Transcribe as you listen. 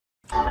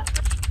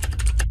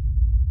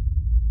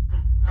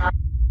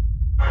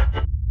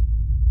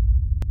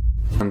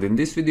and in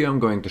this video I'm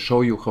going to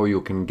show you how you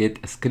can get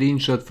a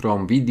screenshot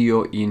from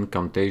video in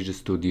Camtasia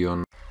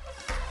Studio.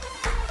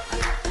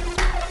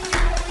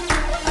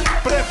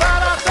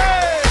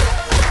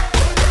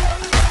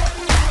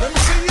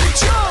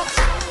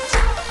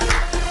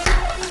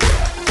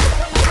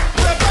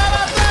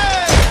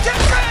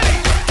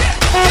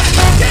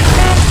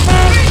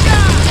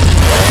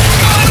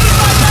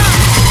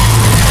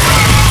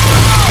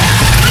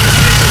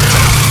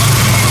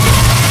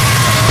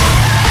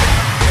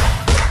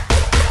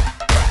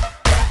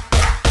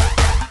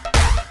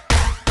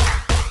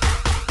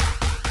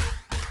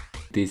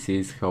 This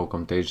is how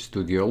Camtasia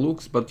Studio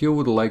looks, but you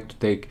would like to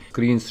take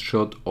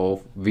screenshot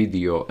of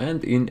video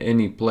and in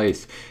any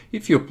place.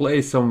 If you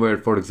play somewhere,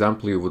 for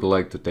example, you would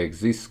like to take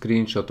this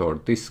screenshot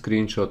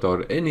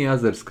or any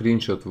other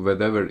screenshot,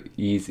 whatever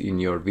is in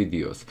your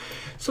videos.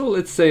 So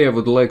let's say I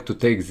would like to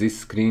take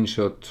this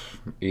screenshot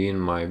in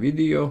my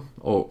video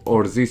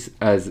or this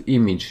as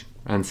image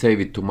and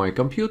save it to my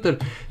computer.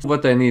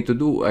 What I need to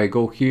do, I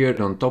go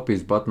here, on top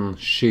is button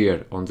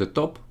share on the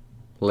top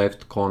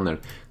left corner.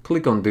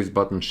 Click on this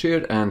button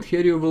share, and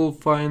here you will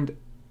find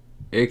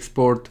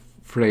export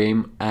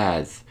frame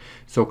as.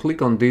 So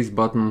click on this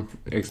button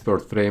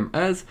export frame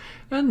as,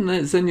 and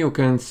then you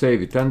can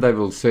save it, and I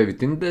will save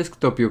it in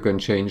desktop. You can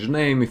change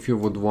name if you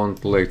would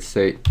want, let's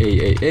say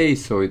AAA,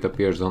 so it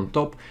appears on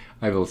top.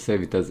 I will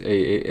save it as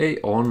AAA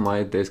on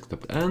my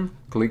desktop and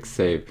click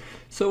save.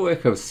 So I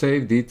have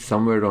saved it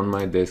somewhere on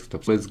my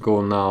desktop. Let's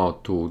go now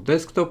to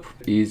desktop,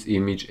 is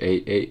image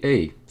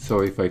AAA.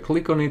 So if I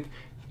click on it,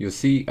 you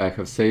see I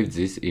have saved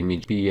this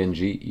image,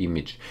 PNG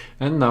image,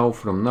 and now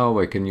from now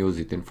I can use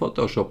it in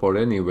Photoshop or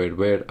anywhere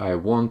where I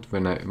want,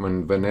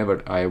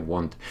 whenever I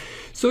want.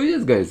 So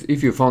yes guys,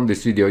 if you found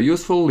this video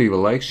useful, leave a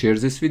like, share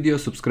this video,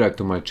 subscribe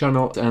to my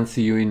channel, and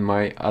see you in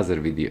my other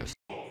videos.